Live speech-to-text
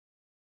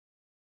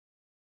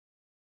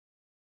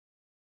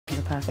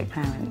the perfect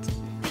parent.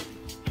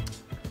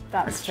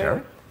 That's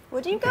true.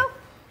 Would you go?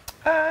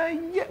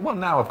 Yeah, well,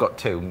 now I've got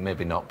two,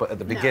 maybe not, but at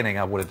the beginning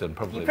I would have done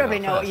probably. You probably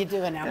know first. what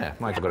you're doing now. Yeah,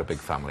 I've got a big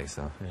family,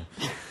 so.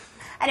 Yeah.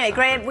 Anyway,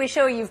 Graham, we're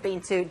sure you've been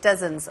to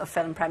dozens of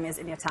film premieres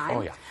in your time.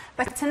 Oh, yeah.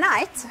 But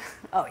tonight,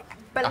 oh yeah.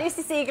 But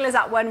Lucy Siegel is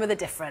at one with a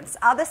difference.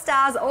 Are the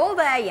stars all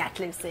there yet,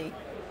 Lucy?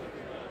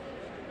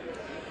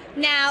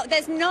 Now,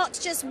 there's not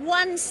just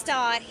one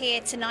star here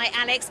tonight,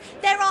 Alex.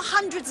 There are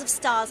hundreds of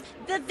stars.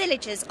 The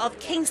villagers of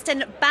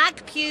Kingston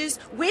bag pews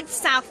with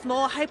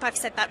Southmore. Hope I've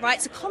said that right.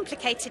 It's a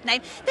complicated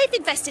name. They've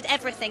invested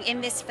everything in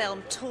this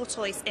film.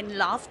 Tortoise in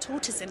love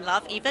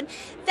even.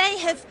 They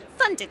have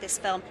funded this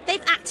film.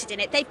 They've acted in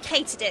it. They've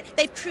catered it.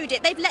 They've crewed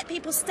it. They've let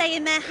people stay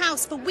in their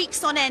house for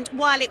weeks on end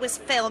while it was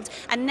filmed.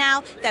 And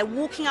now they're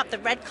walking up the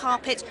red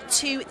carpet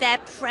to their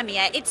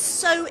premiere. It's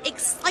so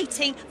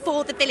exciting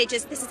for the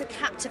villagers. This is a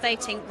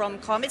captivating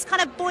rom-com. It's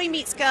kind of boy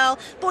meets girl.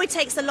 Boy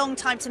takes a long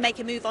time to make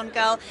a move on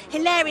girl.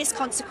 Hilarious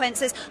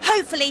consequences.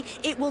 Hopefully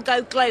it will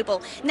go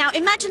global. Now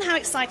imagine how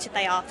excited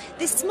they are.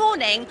 This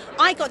morning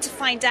I got to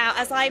find out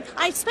as I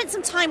spent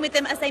some time with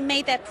them as they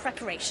made their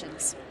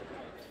preparations.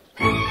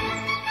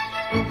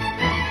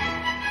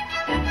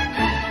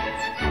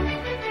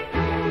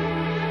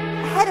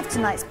 Ahead of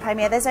tonight's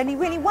premiere, there's only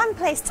really one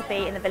place to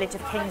be in the village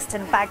of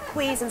Kingston, Bag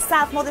Quees and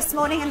Southmore this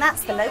morning, and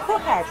that's the local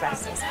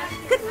hairdressers.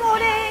 Good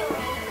morning!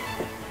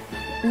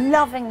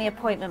 Loving the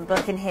appointment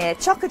book in here.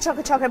 Chocker,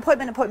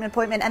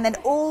 appointment, and then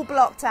all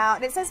blocked out.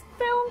 And it says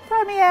film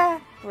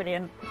premiere.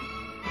 Brilliant.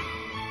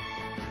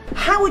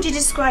 How would you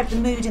describe the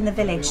mood in the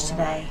village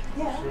today?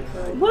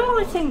 Well,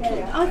 I think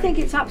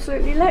it's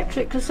absolutely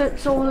electric because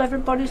it's all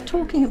everybody's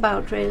talking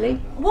about, really.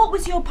 What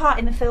was your part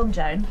in the film,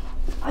 Joan?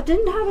 I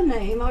didn't have a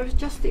name. I was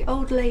just the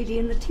old lady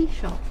in the tea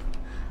shop,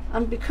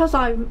 and because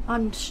I'm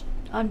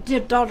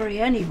doddery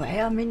anyway.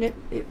 I mean,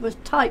 it was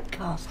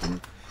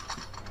typecasting.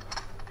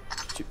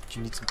 Do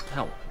you need some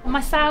help?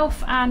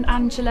 Myself and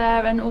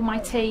Angela and all my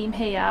team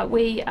here,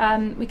 we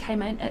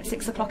came in at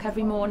 6 o'clock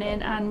every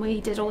morning and we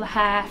did all the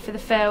hair for the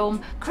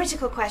film.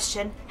 Critical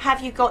question,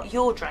 have you got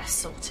your dress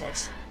sorted?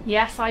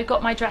 Yes, I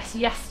got my dress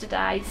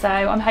yesterday, so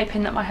I'm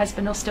hoping that my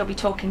husband will still be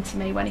talking to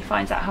me when he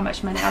finds out how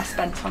much money I've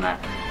spent on it.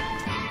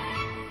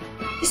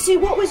 Sue,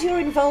 what was your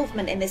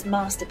involvement in this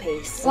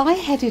masterpiece? Well, I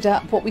headed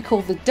up what we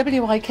call the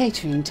WI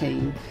catering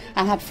team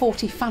and had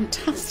 40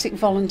 fantastic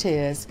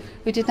volunteers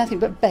who did nothing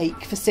but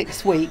bake for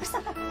 6 weeks.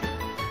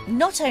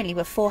 Not only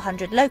were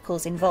 400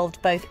 locals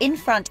involved both in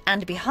front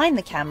and behind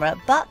the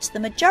camera, but the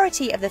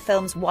majority of the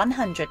film's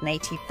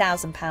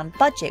 £180,000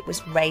 budget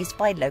was raised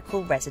by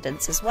local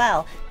residents as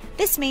well.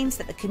 This means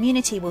that the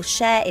community will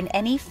share in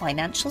any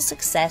financial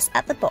success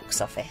at the box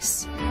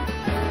office.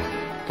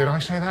 Did I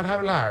say that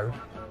out loud?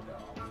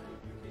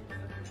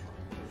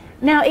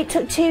 Now, it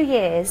took 2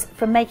 years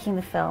from making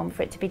the film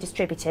for it to be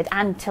distributed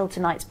and till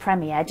tonight's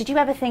premiere. Did you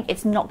ever think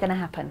it's not going to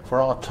happen? For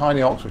our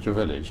tiny Oxfordshire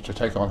village to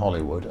take on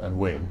Hollywood and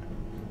win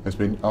has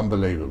been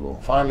unbelievable.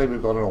 Finally,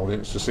 we've got an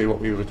audience to see what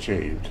we've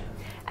achieved.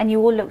 And you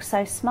all look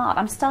so smart.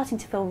 I'm starting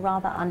to feel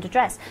rather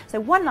underdressed. So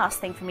one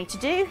last thing for me to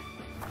do.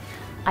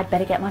 I'd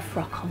better get my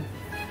frock on.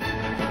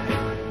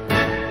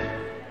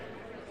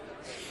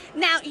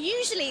 Now,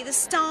 usually the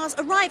stars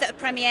arrive at a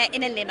premiere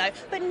in a limo,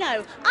 but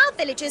no, our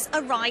villagers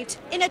arrived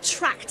in a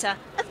tractor.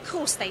 Of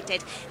course they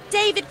did.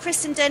 David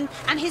Christendon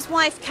and his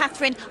wife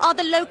Catherine are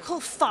the local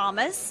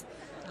farmers.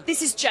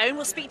 This is Joan,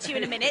 we'll speak to you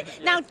in a minute.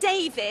 Now,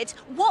 David,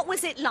 what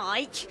was it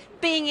like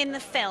being in the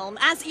film?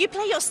 As you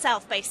play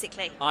yourself,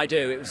 basically. I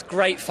do. It was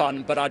great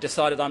fun, but I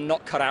decided I'm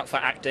not cut out for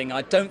acting.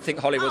 I don't think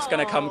Hollywood's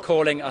going to come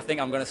calling. I think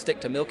I'm going to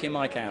stick to milking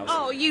my cows.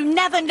 Oh, you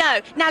never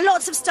know. Now,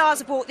 lots of stars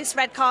have walked this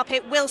red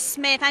carpet. Will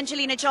Smith,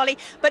 Angelina Jolie,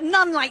 but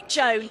none like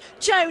Joan.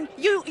 Joan,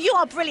 you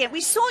are brilliant.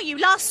 We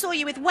last saw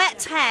you with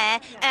wet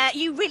hair.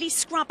 You really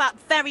scrub up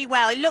very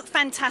well. You look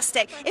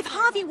fantastic. If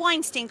Harvey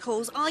Weinstein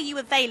calls, are you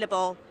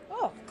available?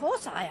 Oh, of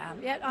course I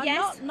am. Yet I'm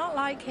Yes? not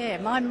like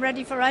him. I'm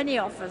ready for any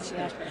offers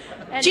yet.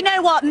 Do you know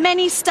what?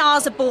 Many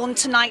stars are born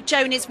tonight.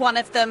 Joan is one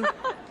of them.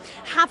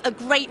 Have a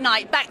great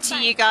night. Back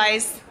to you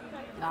guys.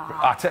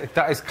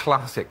 That is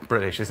classic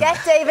British, isn't it?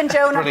 Get Dave and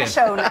Joan on the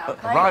show now.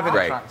 Arrive in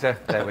the tractor,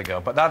 there we go.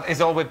 But that is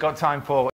all we've got time for.